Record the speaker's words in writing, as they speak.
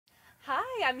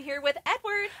Hi, I'm here with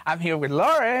Edward. I'm here with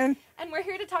Lauren. And we're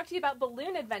here to talk to you about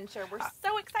Balloon Adventure. We're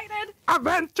so excited.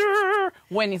 Adventure!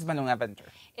 When is Balloon Adventure?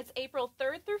 It's April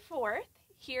 3rd through 4th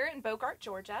here in Bogart,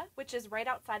 Georgia, which is right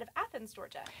outside of Athens,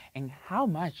 Georgia. And how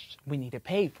much we need to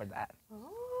pay for that?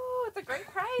 Oh, it's a great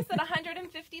price at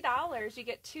 $150. You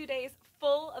get 2 days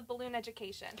full of balloon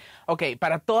education. Ok,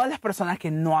 para todas las personas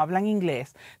que no hablan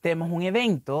inglés, tenemos un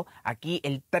evento aquí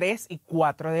el 3 y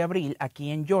 4 de abril aquí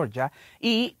en Georgia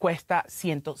y cuesta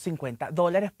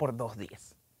 $150 por 2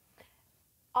 días.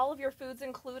 All of your food's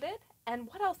included. And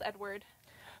what else, Edward?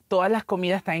 Todas las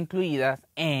comidas están incluidas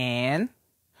and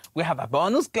we have a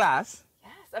bonus class.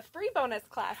 Yes, a free bonus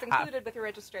class included with your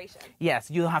registration. Yes,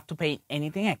 you don't have to pay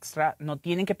anything extra. No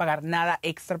tienen que pagar nada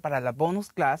extra para la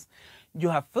bonus class. You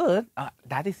have food.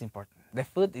 That is important. The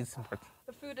food is important.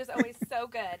 The food is always so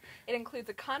good. It includes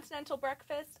a continental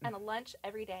breakfast and a lunch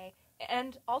every day,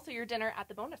 and also your dinner at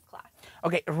the bonus class.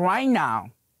 Okay, right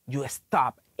now, you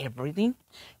stop everything.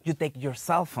 You take your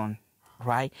cell phone,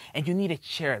 right? And you need to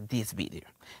share this video.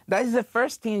 That is the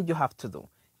first thing you have to do.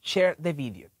 Share the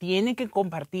video. Tienen que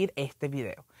compartir este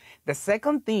video. The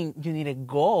second thing, you need to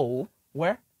go,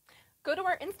 where? Go to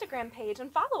our Instagram page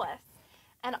and follow us.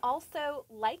 And also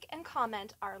like and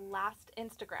comment our last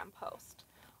Instagram post.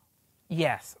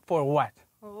 Yes, for what?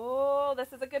 Oh,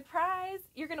 this is a good prize.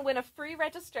 You're going to win a free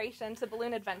registration to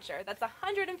Balloon Adventure. That's a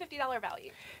 $150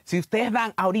 value. Si ustedes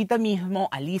van ahorita mismo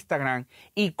al Instagram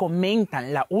y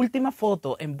comentan la última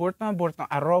foto en Burton Burton,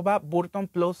 @Burton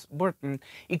plus Burton,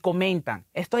 y comentan,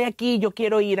 estoy aquí, yo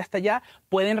quiero ir hasta allá,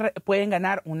 pueden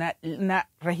ganar una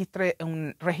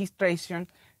registration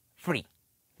free,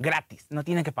 gratis, no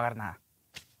tienen que pagar nada.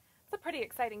 It's a pretty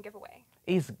exciting giveaway.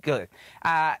 It's good.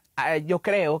 Yo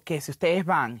creo que si ustedes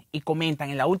van y comentan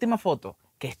en la última foto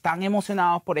que están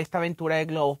emocionados por esta aventura de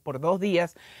globos por 2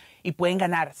 días y pueden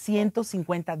ganar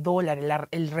 $150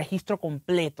 el registro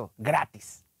completo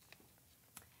gratis.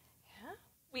 Yeah.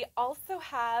 We also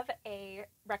have a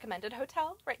recommended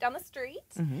hotel right down the street,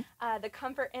 the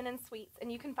Comfort Inn and Suites,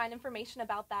 and you can find information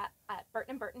about that at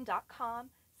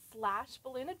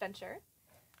burtonandburton.com/balloonadventure.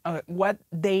 What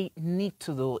they need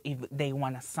to do if they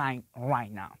want to sign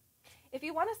right now. If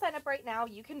you want to sign up right now,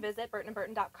 you can visit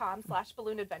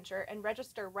burtonandburton.com/balloonadventure and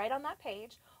register right on that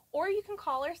page, or you can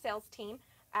call our sales team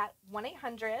at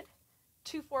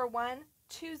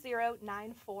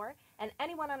 1-800-241-2094, and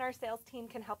anyone on our sales team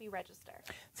can help you register.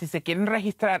 Si se quieren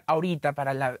registrar ahorita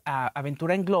para la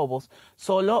aventura en globos,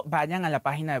 solo vayan a la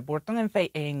página de Burton en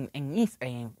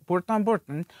Burton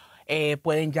Burton.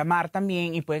 Pueden llamar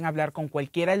también y pueden hablar con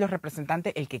cualquiera de los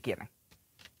representantes, el que quieran.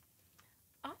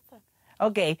 Awesome.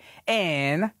 Okay,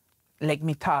 and let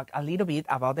me talk a little bit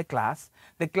about the class.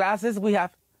 The classes we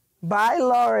have. Bye,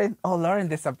 Lauren. Oh, Lauren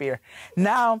disappeared.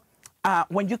 Now,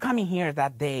 when you come in here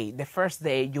that day, the first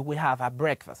day, you will have a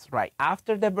breakfast, right?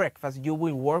 After the breakfast, you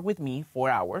will work with me 4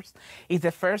 hours. It's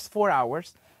the first 4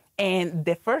 hours. And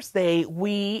the first day,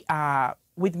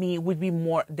 with me will be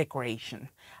more decoration.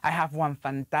 I have one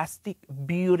fantastic,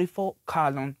 beautiful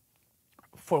column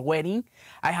for wedding.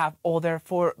 I have other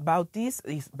for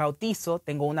bautizo.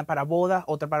 Tengo una para boda,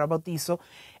 otra para bautizo.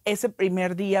 Ese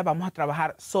primer día vamos a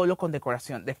trabajar solo con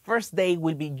decoración. The first day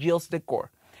will be just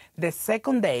decor. The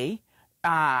second day,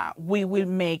 we will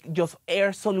make just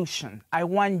air solution. I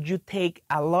want you to take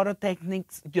a lot of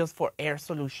techniques just for air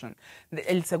solution.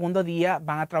 El segundo día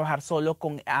van a trabajar solo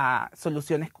con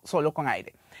soluciones solo con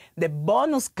aire. The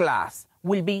bonus class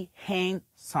will be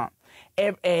hands-on.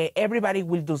 Everybody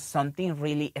will do something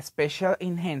really special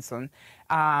in hands-on.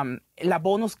 La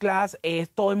bonus class es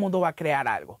todo el mundo va a crear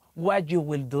algo. What you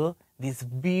will do, this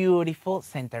beautiful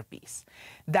centerpiece.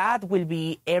 That will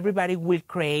be, everybody will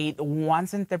create one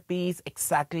centerpiece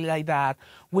exactly like that.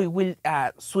 We will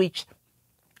switch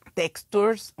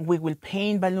textures, we will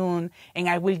paint balloon, and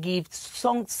I will give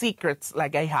some secrets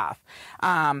like I have.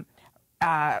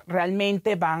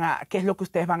 Realmente ¿qué es lo que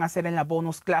ustedes van a hacer en la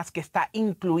bonus class que está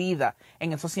incluida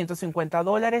en esos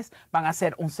 $150? Van a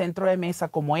hacer un centro de mesa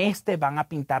como este, van a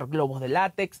pintar globos de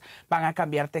látex, van a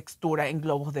cambiar textura en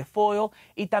globos de foil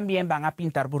y también van a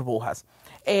pintar burbujas.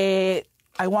 I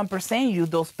want to present you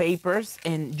those papers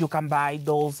and you can buy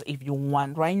those if you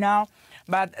want right now.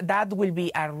 But that will be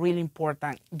a really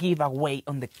important giveaway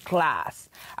on the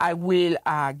class. I will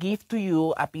give to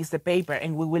you a piece of paper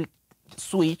and we will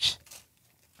switch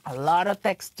a lot of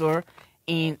texture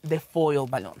in the foil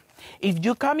balloon. If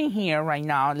you come in here right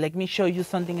now, let me show you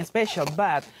something special.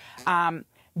 But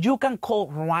you can call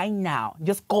right now.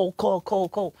 Just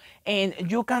call. And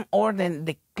you can order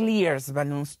the clears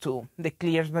balloons too, the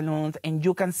clears balloons, and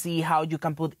you can see how you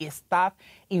can put stuff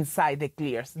inside the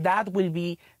clears. That will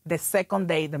be the second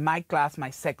day, my class, my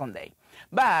second day.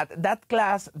 But that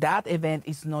class, that event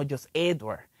is not just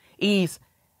Edward.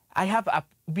 I have a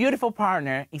beautiful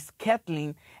partner, is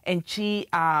Kathleen, and she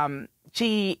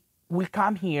will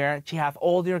come here. She have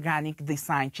all the organic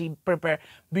design. She prepare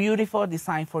beautiful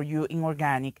design for you in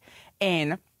organic,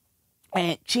 and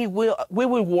we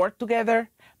will work together.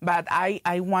 But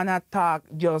I wanna talk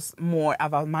just more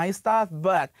about my stuff.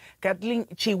 But Kathleen,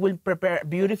 she will prepare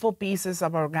beautiful pieces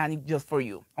of organic just for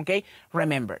you. Okay,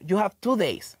 remember, you have 2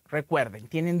 days. Recuerden,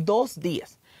 tienen 2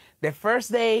 días. The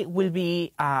first day will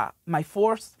be my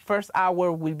first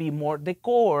hour will be more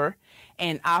decor,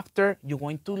 and after you're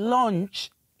going to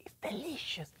lunch.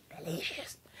 Delicious.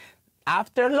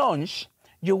 After lunch,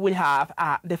 you will have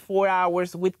the 4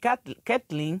 hours with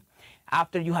Kathleen.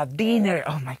 After you have dinner,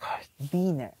 oh my gosh,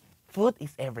 dinner. Food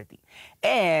is everything.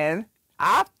 And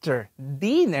after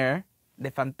dinner,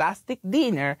 the fantastic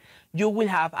dinner, you will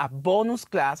have a bonus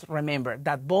class. Remember,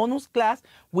 that bonus class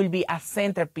will be a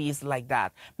centerpiece like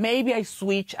that. Maybe I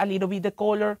switch a little bit the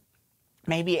color.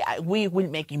 Maybe we will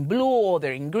make in blue or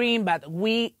in green, but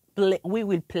we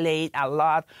will play a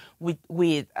lot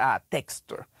with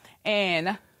texture.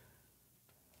 And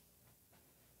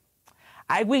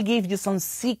I will give you some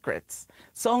secrets.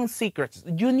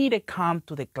 You need to come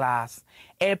to the class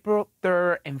April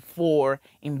 3rd and 4th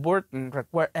in Burton.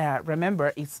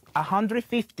 Remember, it's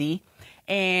 150.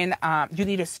 And you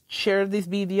need to share this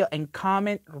video and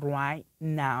comment right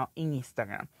now in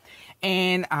Instagram.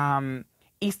 And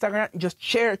Instagram, just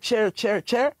share.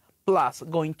 Plus,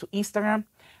 going to Instagram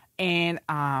and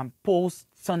post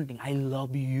something, I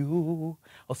love you,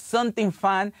 or something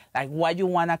fun, like why you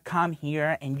want to come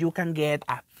here, and you can get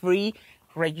a free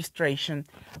registration.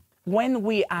 When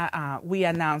we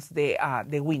announce the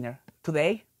winner?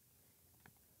 Today?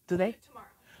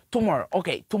 Tomorrow.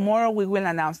 Okay, tomorrow we will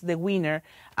announce the winner.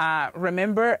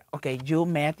 Remember, okay, you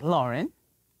met Lauren.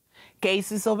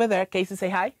 Casey's over there. Casey, say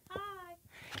hi. Hi.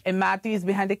 And Matthew is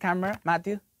behind the camera.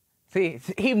 Matthew? See,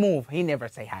 he moved. He never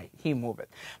say hi. He moved it.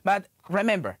 But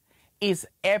remember, it's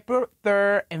April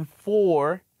 3rd and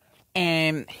 4th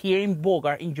and here in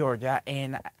Bogart, in Georgia,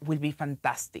 and will be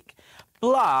fantastic.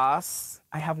 Plus,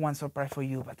 I have one surprise for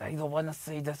you, but I don't want to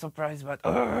say the surprise, but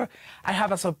I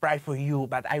have a surprise for you,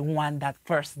 but I want that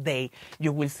first day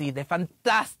you will see the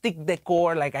fantastic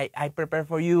decor like I prepare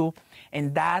for you,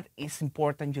 and that is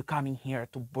important you coming here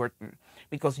to Burton,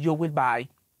 because you will buy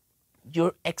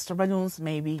your extra balloons,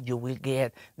 maybe you will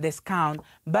get discount,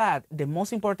 but the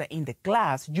most important, in the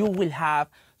class, you will have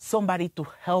somebody to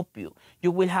help you.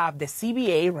 You will have the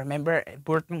CBA. Remember,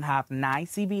 Burton have 9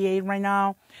 CBA right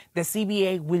now. The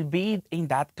CBA will be in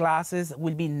that classes,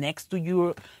 will be next to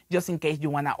you, just in case you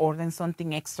want to order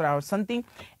something extra or something.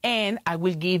 And I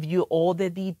will give you all the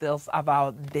details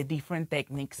about the different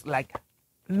techniques, like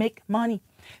make money.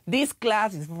 This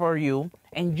class is for you,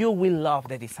 and you will love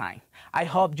the design. I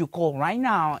hope you call right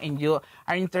now and you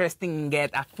are interested in get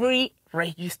a free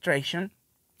registration.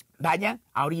 Vayan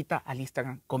ahorita al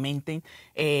Instagram, comenten,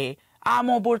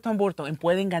 amo Burton, y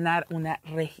pueden ganar una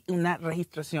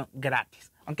registración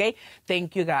gratis. Okay?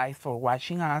 Thank you guys for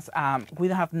watching us. We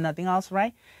don't have nothing else,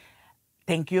 right?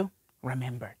 Thank you.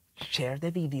 Remember, share the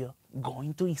video, go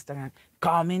into Instagram,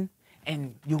 comment,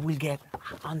 and you will get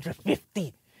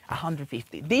 150.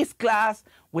 This class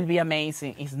will be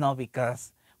amazing. It's not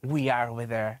because we are over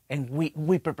there and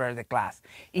we prepare the class.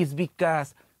 It's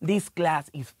because this class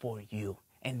is for you.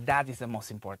 And that is the most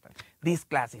important. This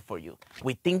class is for you.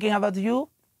 We're thinking about you.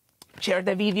 Share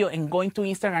the video and go into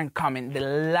Instagram and comment the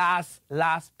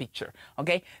last picture.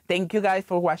 Okay? Thank you guys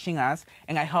for watching us.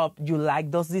 And I hope you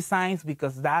like those designs,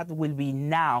 because that will be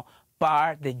now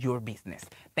part of your business.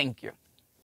 Thank you.